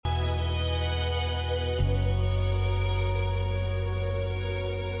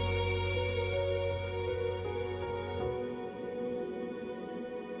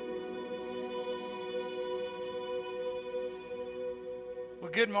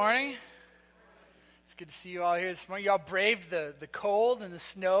Good morning. It's good to see you all here this morning. You all braved the cold and the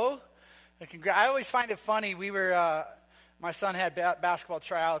snow. I always find it funny. My son had basketball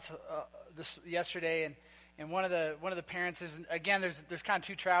tryouts yesterday, and one of the parents there's kind of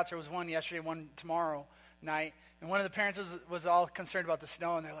two tryouts. There was one yesterday, one tomorrow night, and one of the parents was all concerned about the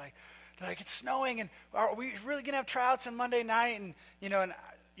snow, and they're like it's snowing, and are we really gonna have tryouts on Monday night? And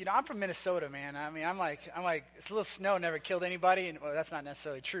I'm from Minnesota, man. I mean, I'm like, it's a little snow never killed anybody, and well, that's not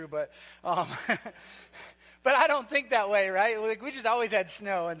necessarily true, but but I don't think that way, right? Like, we just always had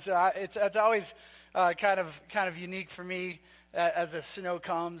snow, and so it's always kind of unique for me as the snow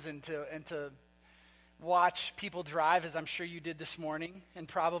comes and to watch people drive, as I'm sure you did this morning, and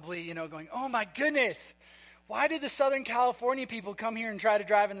probably going, oh my goodness. Why did the Southern California people come here and try to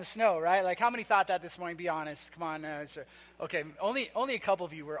drive in the snow, right? Like, how many thought that this morning? Be honest. Come on. Okay, only a couple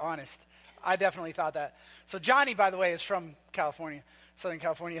of you were honest. I definitely thought that. So Johnny, by the way, is from California, Southern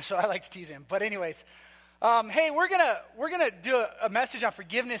California, so I like to tease him. But anyways, hey, we're gonna do a message on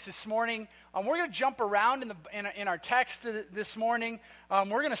forgiveness this morning. We're gonna jump around in our text this morning.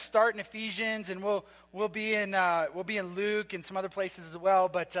 We're gonna start in Ephesians, and we'll be in Luke and some other places as well.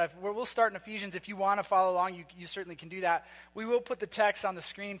 But we'll start in Ephesians. If you want to follow along, you certainly can do that. We will put the text on the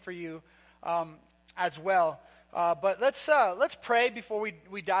screen for you as well. But let's pray before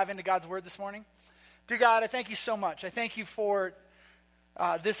we dive into God's word this morning. Dear God, I thank you so much. I thank you for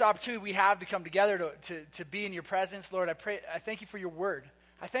this opportunity we have to come together to be in your presence. Lord, I thank you for your word.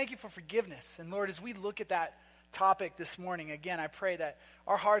 I thank you for forgiveness. And Lord, as we look at that topic this morning, again, I pray that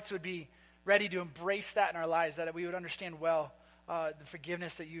our hearts would be ready to embrace that in our lives, that we would understand well the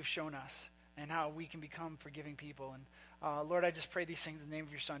forgiveness that you've shown us and how we can become forgiving people. And Lord, I just pray these things in the name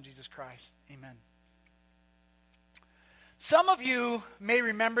of your Son, Jesus Christ. Amen. Some of you may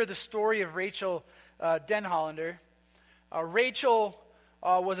remember the story of Rachel Denhollander. Rachel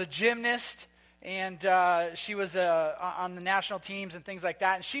was a gymnast, and she was on the national teams and things like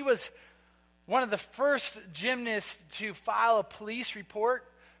that. And she was one of the first gymnasts to file a police report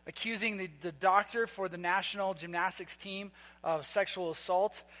accusing the doctor for the national gymnastics team of sexual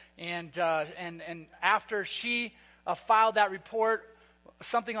assault. And after she filed that report,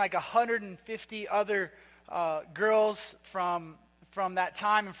 something like 150 other girls from that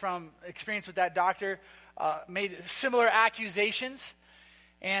time and from experience with that doctor made similar accusations.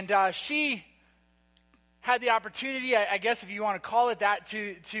 And she had the opportunity, I guess if you want to call it that,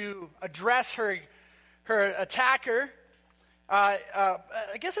 to address her attacker. I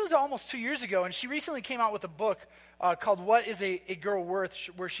guess it was almost 2 years ago, and she recently came out with a book called What is a Girl Worth,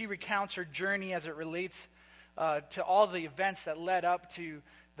 where she recounts her journey as it relates to all the events that led up to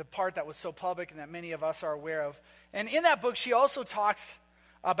the part that was so public and that many of us are aware of. And in that book, she also talks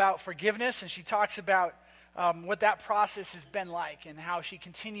about forgiveness, and she talks about what that process has been like and how she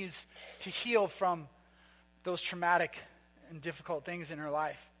continues to heal from those traumatic and difficult things in her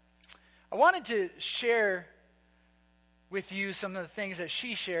life. I wanted to share with you some of the things that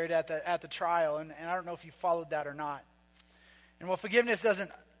she shared at the trial, and I don't know if you followed that or not. And while forgiveness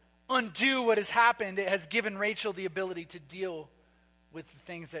doesn't undo what has happened, it has given Rachel the ability to deal with the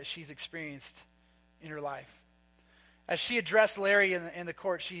things that she's experienced in her life. As she addressed Larry in the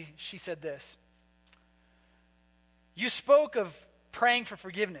court, she said this: "You spoke of praying for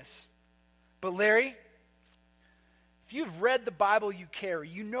forgiveness, but Larry, if you've read the Bible you carry,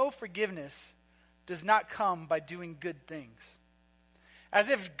 you know forgiveness does not come by doing good things, as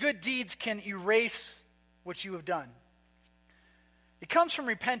if good deeds can erase what you have done. It comes from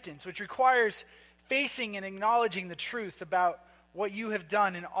repentance, which requires facing and acknowledging the truth about what you have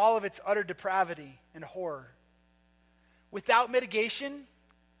done in all of its utter depravity and horror, without mitigation,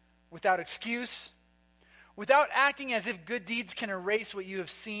 without excuse, without acting as if good deeds can erase what you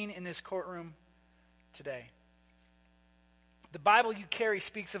have seen in this courtroom today. The Bible you carry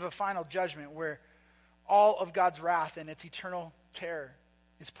speaks of a final judgment where all of God's wrath and its eternal terror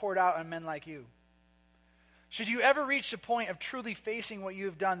is poured out on men like you. Should you ever reach the point of truly facing what you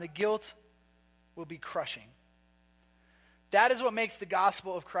have done, the guilt will be crushing. That is what makes the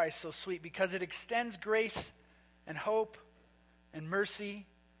gospel of Christ so sweet, because it extends grace and hope and mercy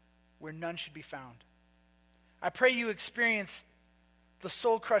where none should be found. I pray you experience the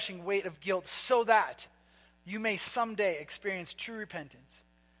soul-crushing weight of guilt so that you may someday experience true repentance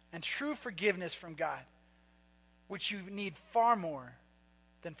and true forgiveness from God, which you need far more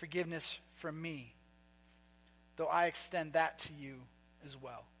than forgiveness from me, though I extend that to you as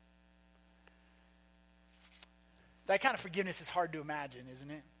well." That kind of forgiveness is hard to imagine,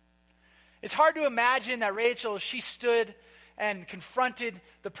 isn't it? It's hard to imagine that Rachel, she stood and confronted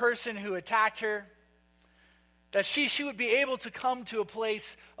the person who attacked her. that she would be able to come to a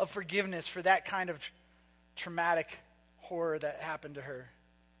place of forgiveness for that kind of traumatic horror that happened to her.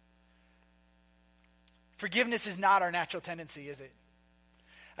 Forgiveness is not our natural tendency, is it?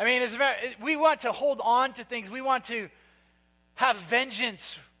 I mean, we want to hold on to things. We want to have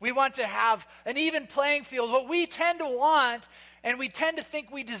vengeance. We want to have an even playing field. What we tend to want, and we tend to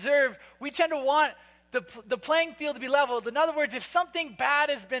think we deserve, we tend to want the playing field to be leveled. In other words, if something bad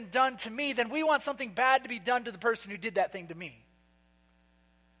has been done to me, then we want something bad to be done to the person who did that thing to me.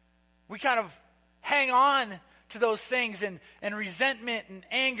 We kind of hang on to those things, and resentment and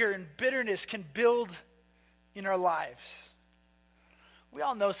anger and bitterness can build in our lives. We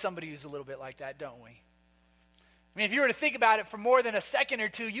all know somebody who's a little bit like that, don't we? I mean, if you were to think about it for more than a second or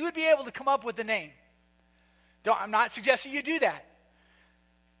two, you would be able to come up with a name. I'm not suggesting you do that.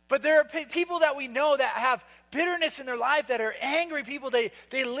 But there are people that we know that have bitterness in their life, that are angry people. They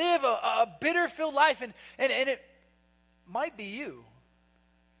live a bitter-filled life, and it might be you.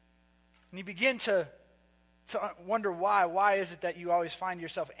 And you begin to wonder why. Why is it that you always find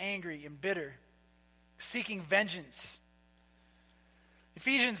yourself angry and bitter, seeking vengeance?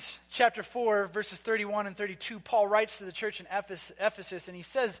 Ephesians chapter 4, verses 31 and 32, Paul writes to the church in Ephesus, and he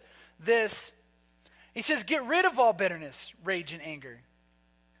says this. He says, "Get rid of all bitterness, rage, and anger,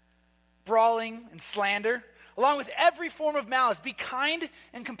 brawling and slander, along with every form of malice. Be kind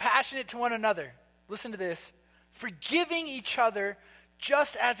and compassionate to one another." Listen to this. "Forgiving each other,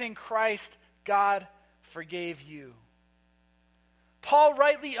 just as in Christ God forgave you." Paul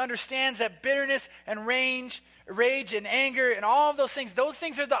rightly understands that bitterness and rage and anger and all of those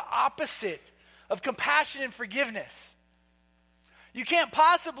things are the opposite of compassion and forgiveness. You can't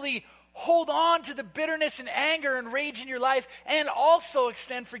possibly hold on to the bitterness and anger and rage in your life and also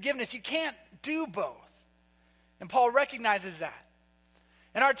extend forgiveness. You can't do both. And Paul recognizes that.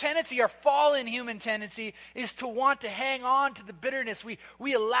 And our tendency, our fallen human tendency, is to want to hang on to the bitterness.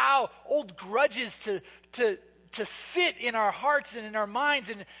 We allow old grudges to sit in our hearts and in our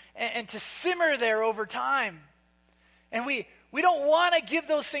minds and to simmer there over time. And we don't want to give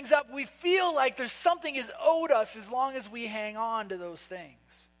those things up. We feel like there's something is owed us as long as we hang on to those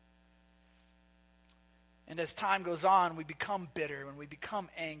things. And as time goes on, we become bitter and we become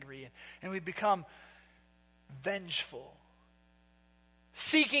angry and we become vengeful,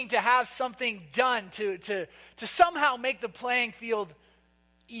 seeking to have something done to somehow make the playing field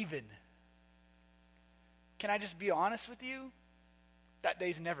even. Can I just be honest with you? That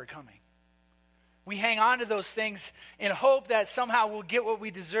day's never coming. We hang on to those things in hope that somehow we'll get what we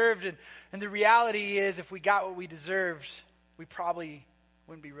deserved. And the reality is, if we got what we deserved, we probably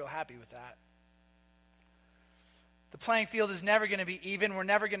wouldn't be real happy with that. The playing field is never going to be even. We're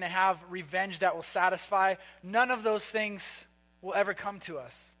never going to have revenge that will satisfy. None of those things will ever come to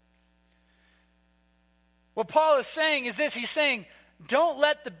us. What Paul is saying is this. He's saying, don't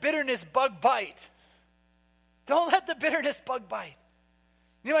let the bitterness bug bite. Don't let the bitterness bug bite.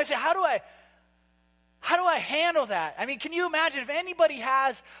 You might say, how do I handle that? I mean, can you imagine if anybody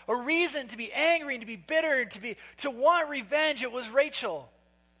has a reason to be angry and to be bitter and to want revenge? It was Rachel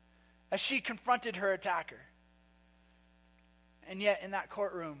as she confronted her attacker. And yet in that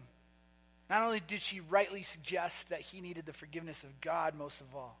courtroom, not only did she rightly suggest that he needed the forgiveness of God most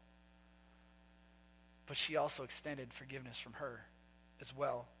of all, but she also extended forgiveness from her as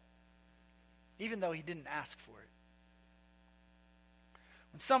well, even though he didn't ask for it.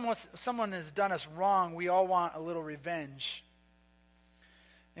 When someone has done us wrong, we all want a little revenge.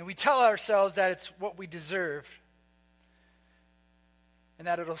 And we tell ourselves that it's what we deserve, and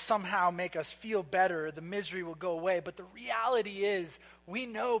that it'll somehow make us feel better, the misery will go away. But the reality is, we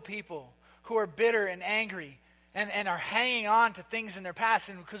know people who are bitter and angry and are hanging on to things in their past.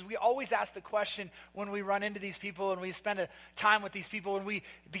 And because we always ask the question when we run into these people and we spend a time with these people and we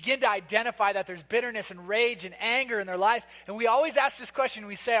begin to identify that there's bitterness and rage and anger in their life. And we always ask this question.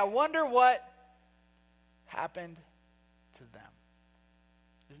 We say, I wonder what happened to them.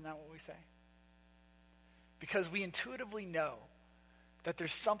 Isn't that what we say? Because we intuitively know that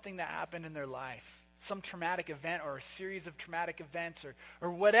there's something that happened in their life, some traumatic event or a series of traumatic events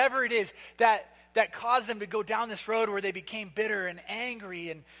or whatever it is that caused them to go down this road where they became bitter and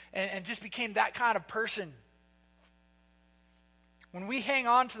angry and just became that kind of person. When we hang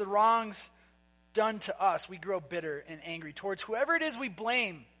on to the wrongs done to us, we grow bitter and angry towards whoever it is we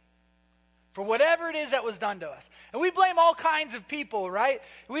blame for whatever it is that was done to us. And we blame all kinds of people, right?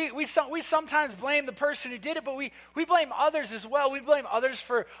 We sometimes blame the person who did it, but we blame others as well. We blame others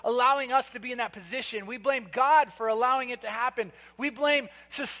for allowing us to be in that position. We blame God for allowing it to happen. We blame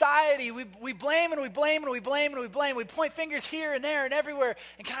society. We blame and we blame and we blame and we blame. We point fingers here and there and everywhere.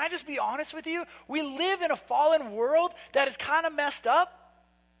 And can I just be honest with you? We live in a fallen world that is kind of messed up.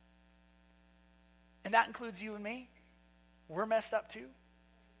 And that includes you and me. We're messed up too.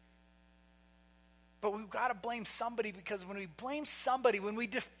 But we've got to blame somebody, because when we blame somebody, when we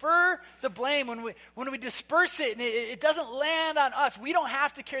defer the blame, when we disperse it and it doesn't land on us, we don't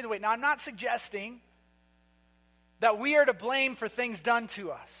have to carry the weight. Now, I'm not suggesting that we are to blame for things done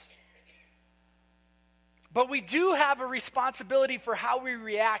to us. But we do have a responsibility for how we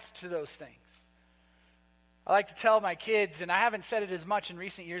react to those things. I like to tell my kids, and I haven't said it as much in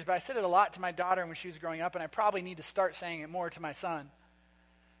recent years, but I said it a lot to my daughter when she was growing up, and I probably need to start saying it more to my son.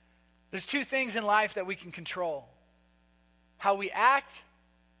 There's two things in life that we can control: how we act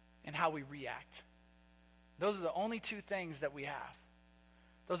and how we react. Those are the only two things that we have.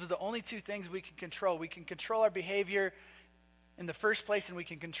 Those are the only two things we can control. We can control our behavior in the first place, and we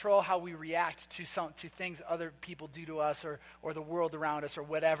can control how we react to things other people do to us, or the world around us, or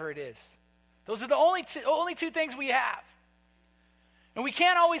whatever it is. Those are the only two things we have. And we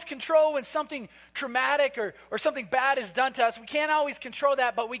can't always control when something traumatic or something bad is done to us. We can't always control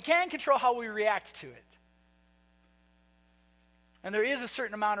that, but we can control how we react to it. And there is a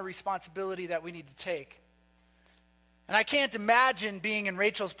certain amount of responsibility that we need to take. And I can't imagine being in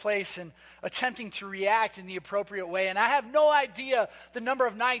Rachel's place and attempting to react in the appropriate way. And I have no idea the number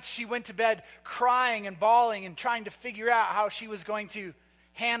of nights she went to bed crying and bawling and trying to figure out how she was going to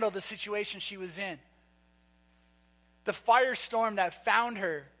handle the situation she was in. The firestorm that found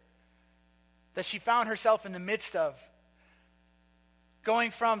her, that she found herself in the midst of.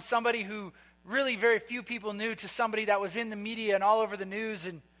 Going from somebody who really very few people knew to somebody that was in the media and all over the news.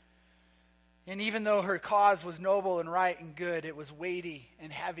 And even though her cause was noble and right and good, it was weighty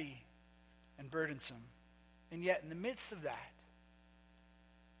and heavy and burdensome. And yet in the midst of that,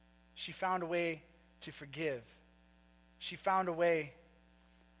 she found a way to forgive. She found a way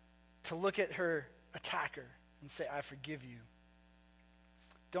to look at her attacker and say, I forgive you.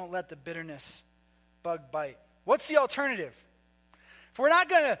 Don't let the bitterness bug bite. What's the alternative? If we're not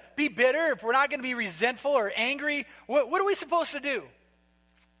going to be bitter, if we're not going to be resentful or angry, what are we supposed to do?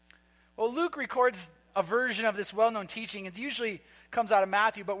 Well, Luke records a version of this well-known teaching. It usually comes out of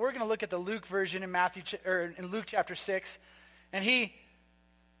Matthew, but we're going to look at the Luke version in Luke chapter 6. And he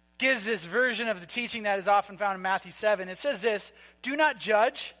gives this version of the teaching that is often found in Matthew 7. It says this: do not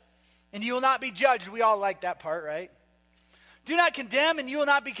judge, and you will not be judged. We all like that part, right? Do not condemn, and you will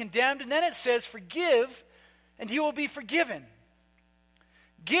not be condemned. And then it says, forgive, and you will be forgiven.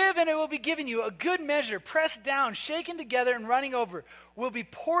 Give, and it will be given you. A good measure, pressed down, shaken together, and running over, will be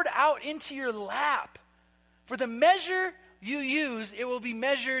poured out into your lap. For the measure you use, it will be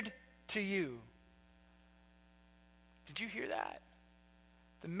measured to you. Did you hear that?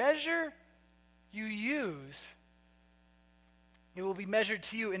 The measure you use, it will be measured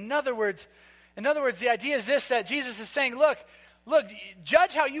to you. In other words, the idea is this, that Jesus is saying, look,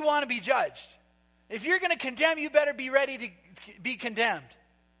 judge how you want to be judged. If you're going to condemn, you better be ready to be condemned.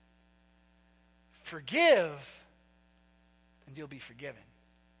 Forgive, and you'll be forgiven.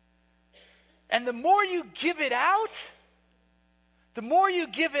 And the more you give it out, the more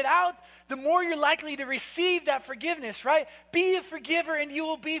you're likely to receive that forgiveness, right? Be a forgiver, and you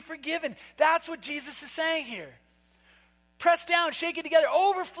will be forgiven. That's what Jesus is saying here. Pressed down, shaken together,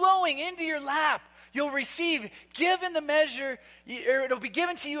 overflowing into your lap. You'll receive, given the measure, or it'll be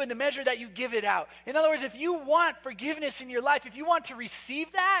given to you in the measure that you give it out. In other words, if you want forgiveness in your life, if you want to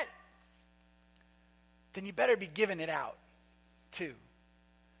receive that, then you better be giving it out too.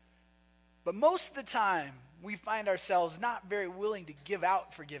 But most of the time, we find ourselves not very willing to give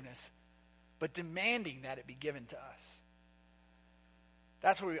out forgiveness, but demanding that it be given to us.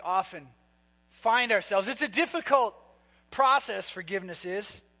 That's where we often find ourselves. It's a difficult process, forgiveness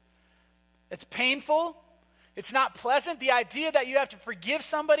is. It's painful. It's not pleasant. The idea that you have to forgive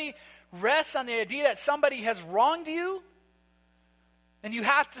somebody rests on the idea that somebody has wronged you, and you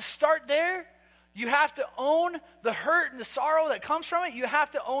have to start there. You have to own the hurt and the sorrow that comes from it. You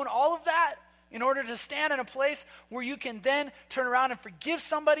have to own all of that in order to stand in a place where you can then turn around and forgive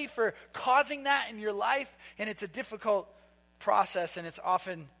somebody for causing that in your life. And it's a difficult process, and it's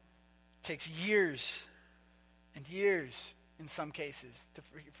often takes years and years in some cases to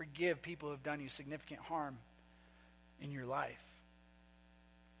forgive people who have done you significant harm in your life.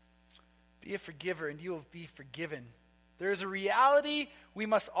 Be a forgiver, and you will be forgiven. There is a reality we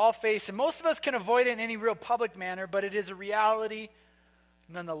must all face, and most of us can avoid it in any real public manner, but it is a reality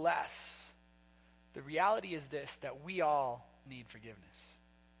nonetheless. The reality is this, that we all need forgiveness.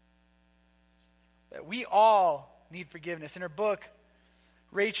 That we all need forgiveness. In her book,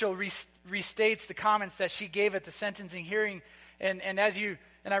 Rachel restates the comments that she gave at the sentencing hearing, and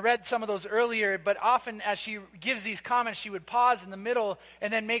I read some of those earlier, but often as she gives these comments, she would pause in the middle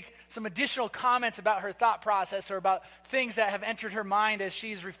and then make some additional comments about her thought process or about things that have entered her mind as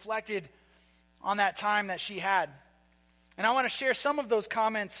she's reflected on that time that she had. And I want to share some of those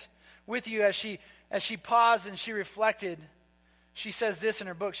comments with you as she paused and she reflected. She says this in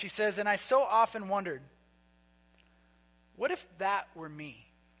her book. She says, "And I so often wondered, what if that were me?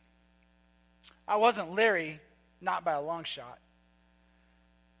 I wasn't Larry, not by a long shot.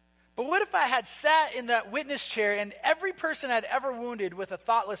 But what if I had sat in that witness chair and every person I'd ever wounded with a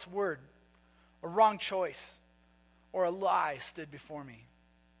thoughtless word, a wrong choice, or a lie stood before me?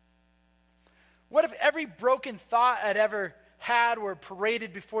 What if every broken thought I'd ever had were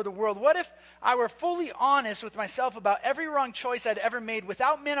paraded before the world? What if I were fully honest with myself about every wrong choice I'd ever made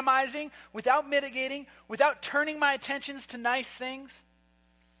without minimizing, without mitigating, without turning my attentions to nice things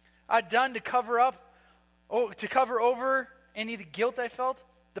I'd done to cover over any of the guilt I felt?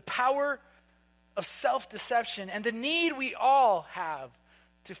 The power of self-deception and the need we all have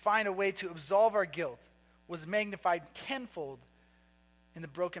to find a way to absolve our guilt was magnified tenfold in the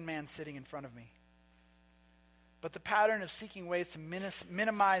broken man sitting in front of me. But the pattern of seeking ways to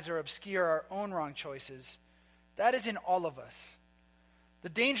minimize or obscure our own wrong choices, that is in all of us. The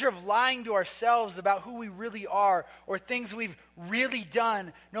danger of lying to ourselves about who we really are or things we've really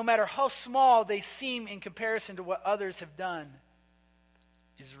done, no matter how small they seem in comparison to what others have done,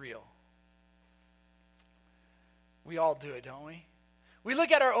 is real. We all do it, don't we? We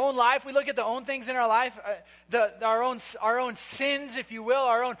look at our own life, we look at the own things in our life, our own sins, if you will,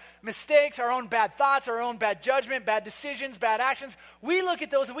 our own mistakes, our own bad thoughts, our own bad judgment, bad decisions, bad actions. We look at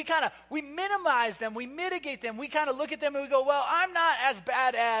those and we minimize them, we mitigate them. We kind of look at them and we go, well, I'm not as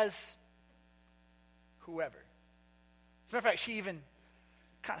bad as whoever. As a matter of fact, she even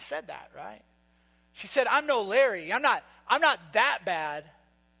kind of said that, right? She said, I'm no Larry. I'm not that bad.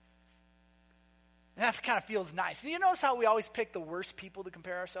 And that kind of feels nice. Do you notice how we always pick the worst people to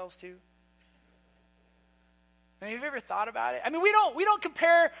compare ourselves to? I mean, have you ever thought about it? I mean, we don't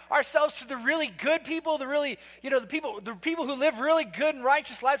compare ourselves to the really good people, the people who live really good and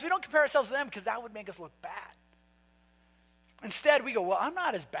righteous lives. We don't compare ourselves to them because that would make us look bad. Instead, we go, well, I'm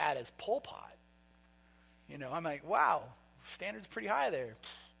not as bad as Pol Pot. I'm like, wow, standard's pretty high there.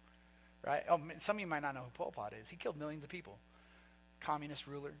 Right? Oh, some of you might not know who Pol Pot is. He killed millions of people. Communist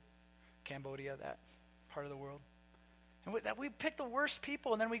ruler. Cambodia, that part of the world. And we pick the worst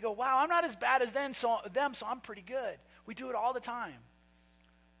people, and then we go, wow, I'm not as bad as them, so I'm pretty good. We do it all the time,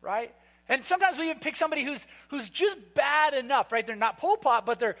 right? And sometimes we even pick somebody who's just bad enough, right? They're not Pol Pot,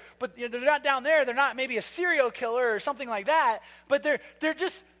 but they're not down there. They're not maybe a serial killer or something like that, but they're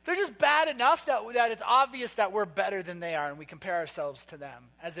just bad enough that it's obvious that we're better than they are, and we compare ourselves to them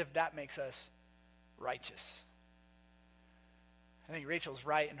as if that makes us righteous. I think Rachel's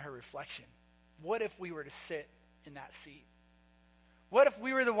right in her reflection. What if we were to sit in that seat? What if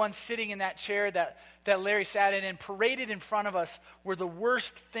we were the ones sitting in that chair that Larry sat in, and paraded in front of us were the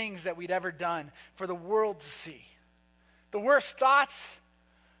worst things that we'd ever done for the world to see? The worst thoughts,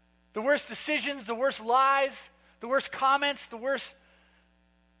 the worst decisions, the worst lies, the worst comments, the worst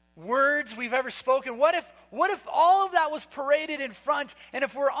words we've ever spoken. What if all of that was paraded in front, and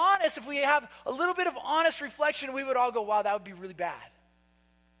if we're honest, if we have a little bit of honest reflection, we would all go, wow, that would be really bad.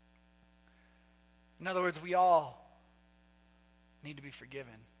 In other words, we all need to be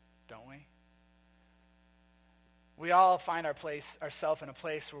forgiven, don't we? We all find ourselves in a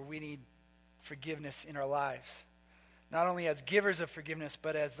place where we need forgiveness in our lives, not only as givers of forgiveness,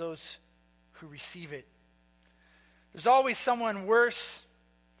 but as those who receive it. There's always someone worse,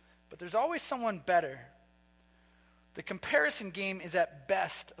 but there's always someone better. The comparison game is at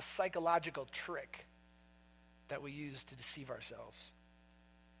best a psychological trick that we use to deceive ourselves.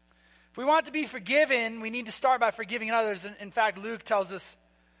 If we want to be forgiven, we need to start by forgiving others. In fact, Luke tells us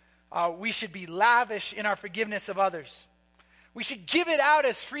we should be lavish in our forgiveness of others. We should give it out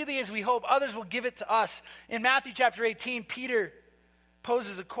as freely as we hope others will give it to us. In Matthew chapter 18, Peter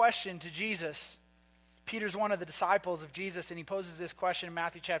poses a question to Jesus. Peter's one of the disciples of Jesus, and he poses this question in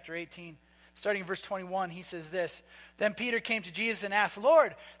Matthew chapter 18. Starting in verse 21, he says this, Then Peter came to Jesus and asked,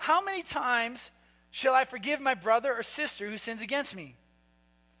 Lord, how many times shall I forgive my brother or sister who sins against me?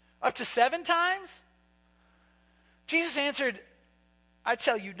 Up to 7 times? Jesus answered, I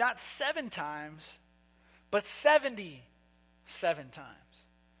tell you, not 7 times, but 70 7 times.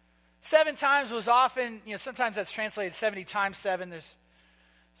 7 times was often, sometimes that's translated 70 times 7. There's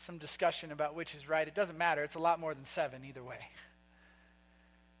some discussion about which is right. It doesn't matter. It's a lot more than 7 either way.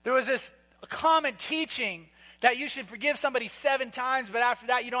 There was this common teaching that you should forgive somebody 7 times, but after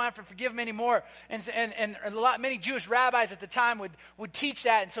that you don't have to forgive them anymore. And many Jewish rabbis at the time would teach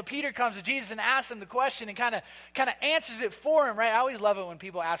that. And so Peter comes to Jesus and asks him the question and kind of answers it for him, right? I always love it when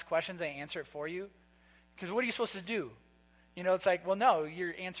people ask questions, they answer it for you. Because what are you supposed to do? It's like, well, no,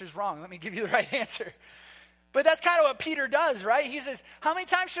 your answer's wrong. Let me give you the right answer. But that's kind of what Peter does, right? He says, how many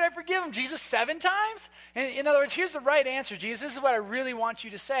times should I forgive him? Jesus, 7 times? And in other words, here's the right answer, Jesus. This is what I really want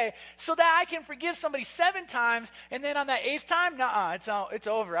you to say, so that I can forgive somebody 7 times, and then on that 8th time, it's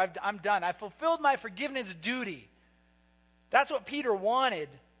over. I'm done. I fulfilled my forgiveness duty. That's what Peter wanted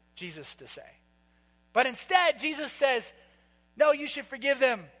Jesus to say. But instead, Jesus says, no, you should forgive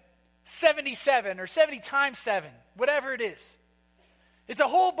them 77 or 70 times 7, whatever it is. It's a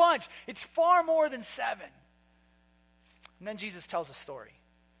whole bunch. It's far more than 7. And then Jesus tells a story.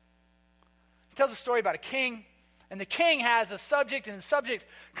 He tells a story about a king, and the king has a subject, and the subject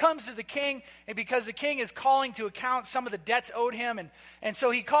comes to the king, and because the king is calling to account some of the debts owed him, and so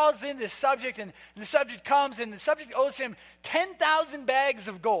he calls in this subject, and the subject comes, and the subject owes him 10,000 bags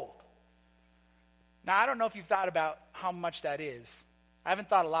of gold. Now, I don't know if you've thought about how much that is. I haven't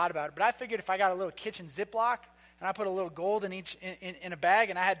thought a lot about it, but I figured if I got a little kitchen Ziploc, and I put a little gold in each in a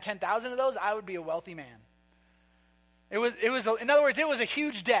bag, and I had 10,000 of those, I would be a wealthy man. It was. In other words, it was a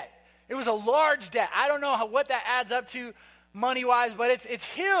huge debt. It was a large debt. I don't know what that adds up to money-wise, but it's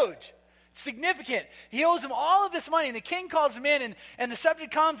huge, significant. He owes him all of this money, and the king calls him in, and the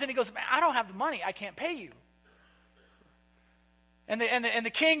subject comes, and he goes, man, I don't have the money. I can't pay you. And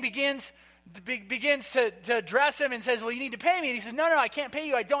the king begins to address him and says, well, you need to pay me. And he says, no, I can't pay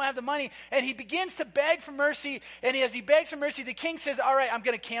you. I don't have the money. And he begins to beg for mercy, and as he begs for mercy, the king says, all right, I'm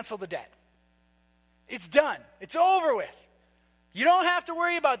going to cancel the debt. It's done. It's over with. You don't have to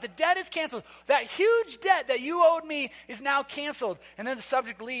worry about it. The debt is canceled. That huge debt that you owed me is now canceled. And then the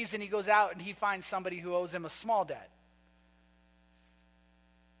subject leaves and he goes out and he finds somebody who owes him a small debt.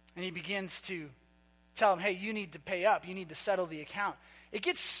 And he begins to tell him, hey, you need to pay up. You need to settle the account. It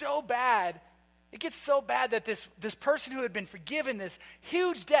gets so bad. It gets so bad that this person who had been forgiven this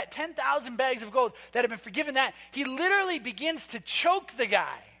huge debt, 10,000 bags of gold that had been forgiven that, he literally begins to choke the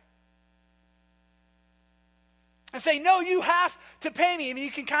guy. And say, no, you have to pay me. I mean,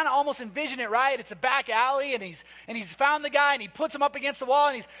 you can kind of almost envision it, right? It's a back alley, and he's found the guy, and he puts him up against the wall,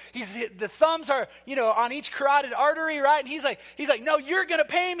 and the thumbs are, on each carotid artery, right? And he's like, no, you're gonna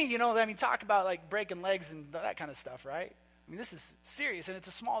pay me. Talk about like breaking legs and that kind of stuff, right? I mean, this is serious, and it's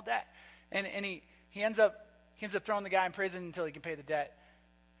a small debt. And he ends up throwing the guy in prison until he can pay the debt.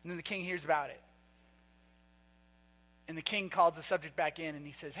 And then the king hears about it, and the king calls the subject back in, and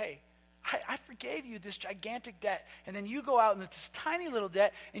he says, hey, I forgave you this gigantic debt, and then you go out and this tiny little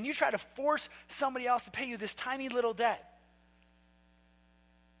debt, and you try to force somebody else to pay you this tiny little debt.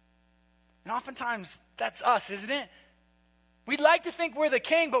 And oftentimes, that's us, isn't it? We'd like to think we're the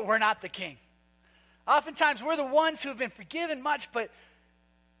king, but we're not the king. Oftentimes, we're the ones who have been forgiven much, but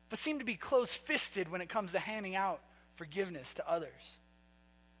seem to be close-fisted when it comes to handing out forgiveness to others.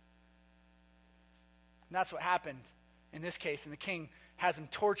 And that's what happened in this case, and the king has him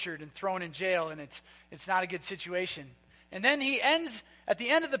tortured and thrown in jail, and it's not a good situation. And then he ends, at the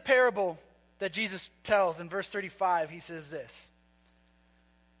end of the parable that Jesus tells in verse 35, he says this: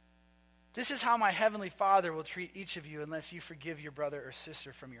 this is how my heavenly Father will treat each of you unless you forgive your brother or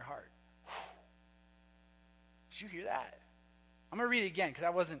sister from your heart. Whew. Did you hear that? I'm going to read it again because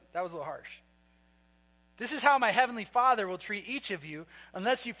that was a little harsh. This is how my heavenly Father will treat each of you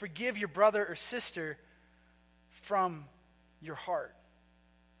unless you forgive your brother or sister from your heart.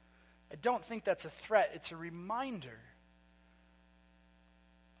 I don't think that's a threat. It's a reminder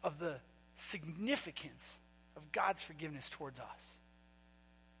of the significance of God's forgiveness towards us.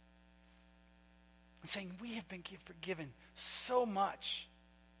 And saying we have been forgiven so much,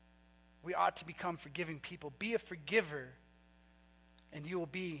 we ought to become forgiving people. Be a forgiver, and you will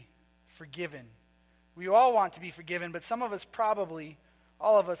be forgiven. We all want to be forgiven, but some of us probably,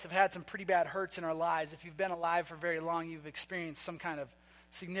 all of us, have had some pretty bad hurts in our lives. If you've been alive for very long, you've experienced some kind of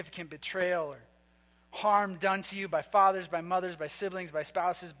significant betrayal or harm done to you by fathers, by mothers, by siblings, by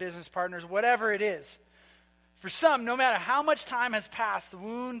spouses, business partners, whatever it is. For some, no matter how much time has passed, the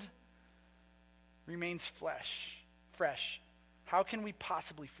wound remains fresh. How can we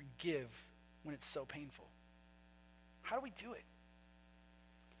possibly forgive when it's so painful? How do we do it?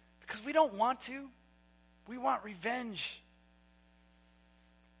 Because we don't want to. We want revenge.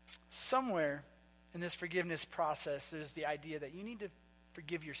 Somewhere in this forgiveness process, there's the idea that you need to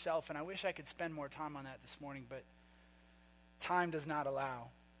forgive yourself. And I wish I could spend more time on that this morning, but time does not allow.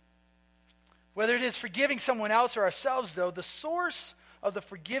 Whether it is forgiving someone else or ourselves, though, the source of the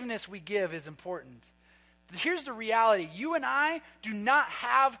forgiveness we give is important. Here's the reality. You and I do not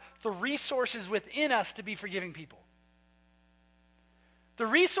have the resources within us to be forgiving people. The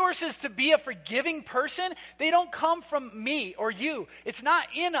resources to be a forgiving person, they don't come from me or you. It's not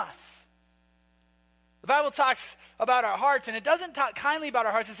in us. The Bible talks about our hearts, and it doesn't talk kindly about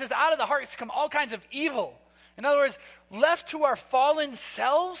our hearts. It says out of the hearts come all kinds of evil. In other words, left to our fallen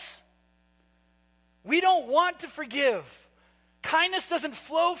selves, we don't want to forgive. Kindness doesn't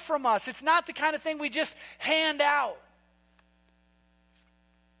flow from us. It's not the kind of thing we just hand out.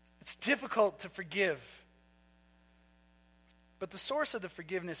 It's difficult to forgive. But the source of the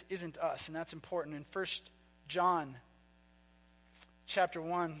forgiveness isn't us, and that's important. In 1 John chapter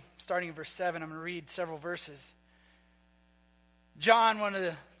 1, starting in verse 7, I'm going to read several verses. John, one of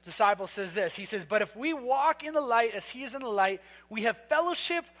the disciples, says this. He says, "But if we walk in the light as he is in the light, we have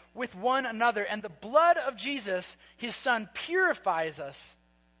fellowship with one another, and the blood of Jesus, his Son, purifies us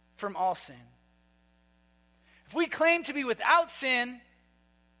from all sin." If we claim to be without sin,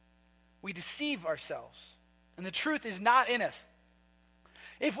 we deceive ourselves, and the truth is not in us.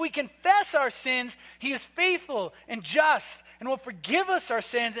 If we confess our sins, he is faithful and just and will forgive us our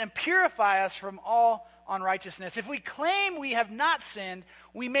sins and purify us from all unrighteousness. If we claim we have not sinned,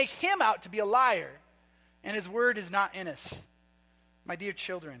 we make him out to be a liar, and his word is not in us. My dear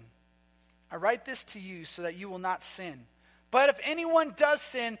children, I write this to you so that you will not sin. But if anyone does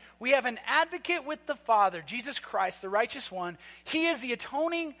sin, we have an advocate with the Father, Jesus Christ, the righteous one. He is the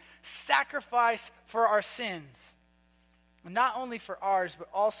atoning sacrifice for our sins. And not only for ours, but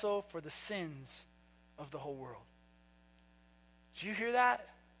also for the sins of the whole world. Did you hear that?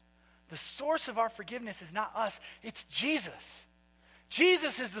 The source of our forgiveness is not us, it's Jesus.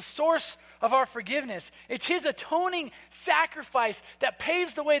 Jesus is the source of our forgiveness. It's his atoning sacrifice that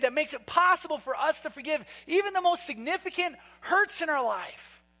paves the way, that makes it possible for us to forgive even the most significant hurts in our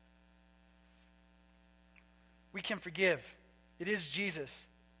life. We can forgive. It is Jesus.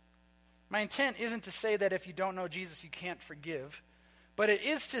 My intent isn't to say that if you don't know Jesus, you can't forgive, but it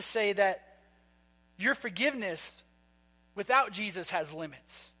is to say that your forgiveness without Jesus has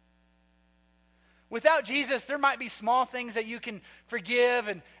limits. Without Jesus, there might be small things that you can forgive,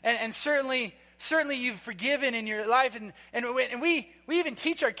 and certainly you've forgiven in your life. And we even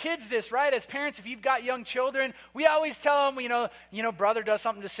teach our kids this, right? As parents, if you've got young children, we always tell them, you know, brother does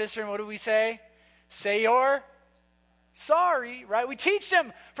something to sister, and what do we say? Say you're sorry, right? We teach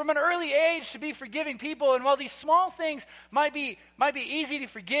them from an early age to be forgiving people, and while these small things might be easy to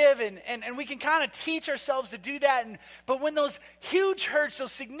forgive, and we can kind of teach ourselves to do that, but when those huge hurts,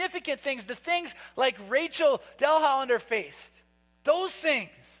 those significant things, the things like Rachel Delhollander faced, those things,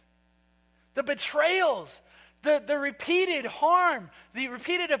 the betrayals, the repeated harm, the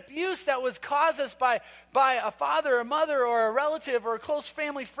repeated abuse that was caused us by a father, a mother, or a relative, or a close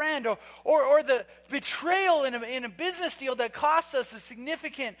family friend, or the betrayal in a business deal that costs us a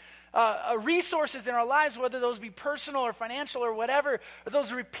significant resources in our lives, whether those be personal or financial or whatever, or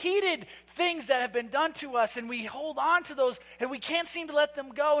those repeated things that have been done to us, and we hold on to those, and we can't seem to let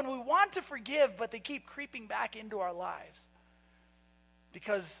them go, and we want to forgive, but they keep creeping back into our lives.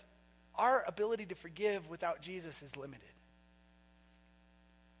 Because our ability to forgive without Jesus is limited.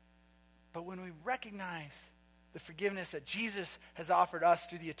 But when we recognize the forgiveness that Jesus has offered us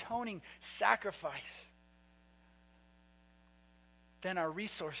through the atoning sacrifice, then our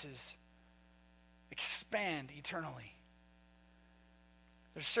resources expand eternally.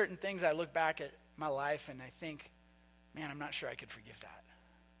 There's certain things I look back at my life and I think, man, I'm not sure I could forgive that.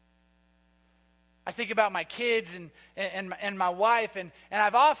 I think about my kids and my wife, and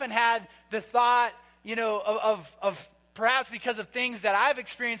I've often had the thought, of perhaps because of things that I've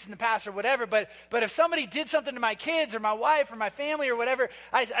experienced in the past or whatever, but if somebody did something to my kids or my wife or my family or whatever,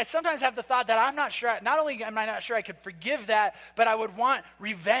 I sometimes have the thought that I'm not sure, not only am I not sure I could forgive that, but I would want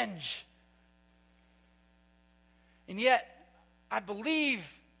revenge. And yet, I believe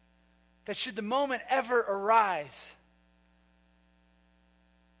that should the moment ever arise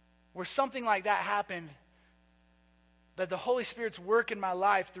where something like that happened, that the Holy Spirit's work in my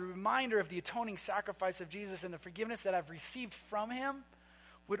life, the reminder of the atoning sacrifice of Jesus and the forgiveness that I've received from him,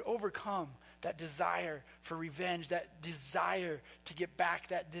 would overcome that desire for revenge, that desire to get back,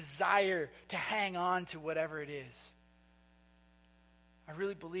 that desire to hang on to whatever it is. I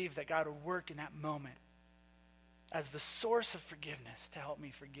really believe that God would work in that moment as the source of forgiveness to help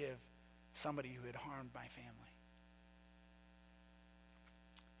me forgive somebody who had harmed my family.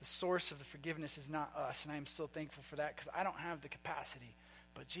 The source of the forgiveness is not us, and I am so thankful for that because I don't have the capacity,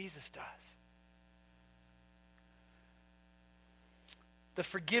 but Jesus does. The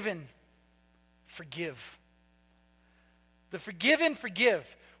forgiven forgive. The forgiven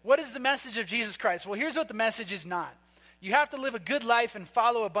forgive. What is the message of Jesus Christ? Well, here's what the message is not. You have to live a good life and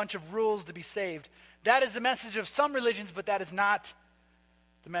follow a bunch of rules to be saved. That is the message of some religions, but that is not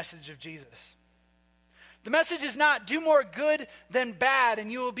the message of Jesus. The message is not do more good than bad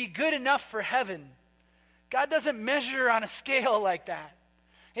and you will be good enough for heaven. God doesn't measure on a scale like that.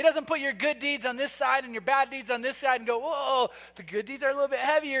 He doesn't put your good deeds on this side and your bad deeds on this side and go, whoa, the good deeds are a little bit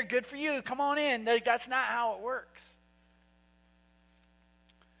heavier, good for you, come on in. That's not how it works.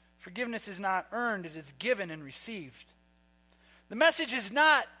 Forgiveness is not earned, it is given and received. The message is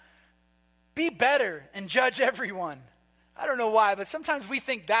not be better and judge everyone. I don't know why, but sometimes we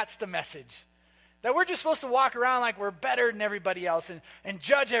think that's the message. That we're just supposed to walk around like we're better than everybody else and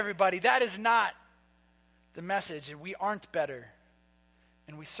judge everybody. That is not the message, and we aren't better.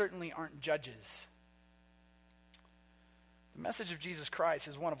 And we certainly aren't judges. The message of Jesus Christ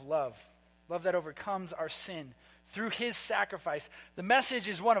is one of love. Love that overcomes our sin through his sacrifice. The message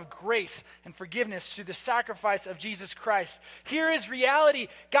is one of grace and forgiveness through the sacrifice of Jesus Christ. Here is reality.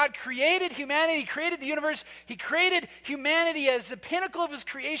 God created humanity, created the universe. He created humanity as the pinnacle of his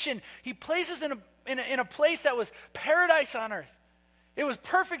creation. He places in a place that was paradise on earth. It was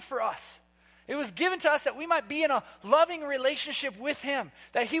perfect for us. It was given to us that we might be in a loving relationship with him,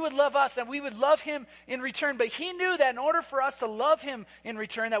 that he would love us, that we would love him in return. But he knew that in order for us to love him in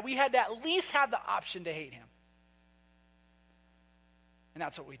return, that we had to at least have the option to hate him. And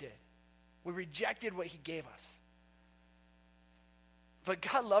that's what we did. We rejected what he gave us. But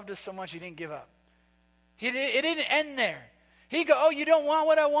God loved us so much he didn't give up. It didn't end there. He'd go, oh, you don't want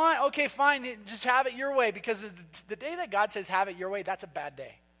what I want? Okay, fine, just have it your way. Because the day that God says have it your way, that's a bad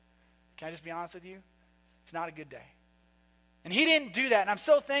day. Can I just be honest with you? It's not a good day. And he didn't do that. And I'm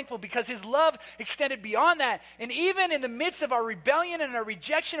so thankful because his love extended beyond that. And even in the midst of our rebellion and our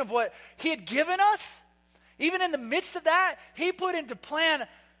rejection of what he had given us, even in the midst of that, he put into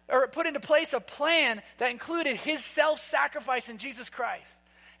place a plan that included his self-sacrifice in Jesus Christ.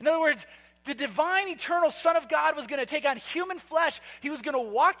 In other words, the divine, eternal Son of God was going to take on human flesh. He was going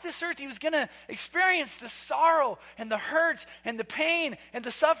to walk this earth. He was going to experience the sorrow and the hurts and the pain and the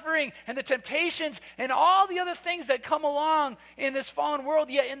suffering and the temptations and all the other things that come along in this fallen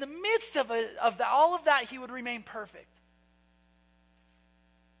world. Yet in the midst of all of that, he would remain perfect.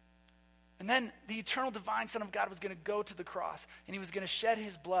 And then the eternal divine Son of God was going to go to the cross and he was going to shed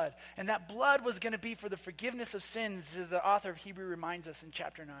his blood. And that blood was going to be for the forgiveness of sins, as the author of Hebrews reminds us in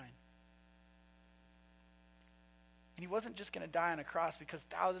chapter 9. And he wasn't just going to die on a cross because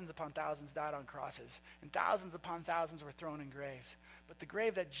thousands upon thousands died on crosses and thousands upon thousands were thrown in graves. But the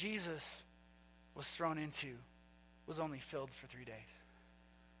grave that Jesus was thrown into was only filled for 3 days.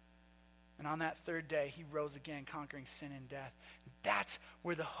 And on that third day, he rose again, conquering sin and death. That's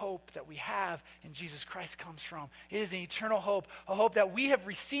where the hope that we have in Jesus Christ comes from. It is an eternal hope, a hope that we have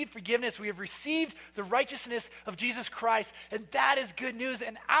received forgiveness. We have received the righteousness of Jesus Christ. And that is good news.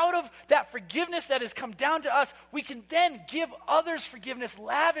 And out of that forgiveness that has come down to us, we can then give others forgiveness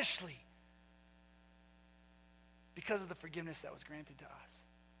lavishly because of the forgiveness that was granted to us.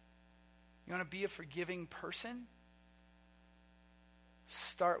 You want to be a forgiving person?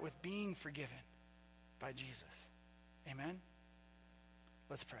 Start with being forgiven by Jesus. Amen?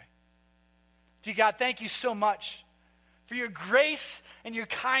 Let's pray. Dear God, thank you so much for your grace and your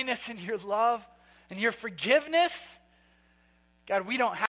kindness and your love and your forgiveness. God, we don't have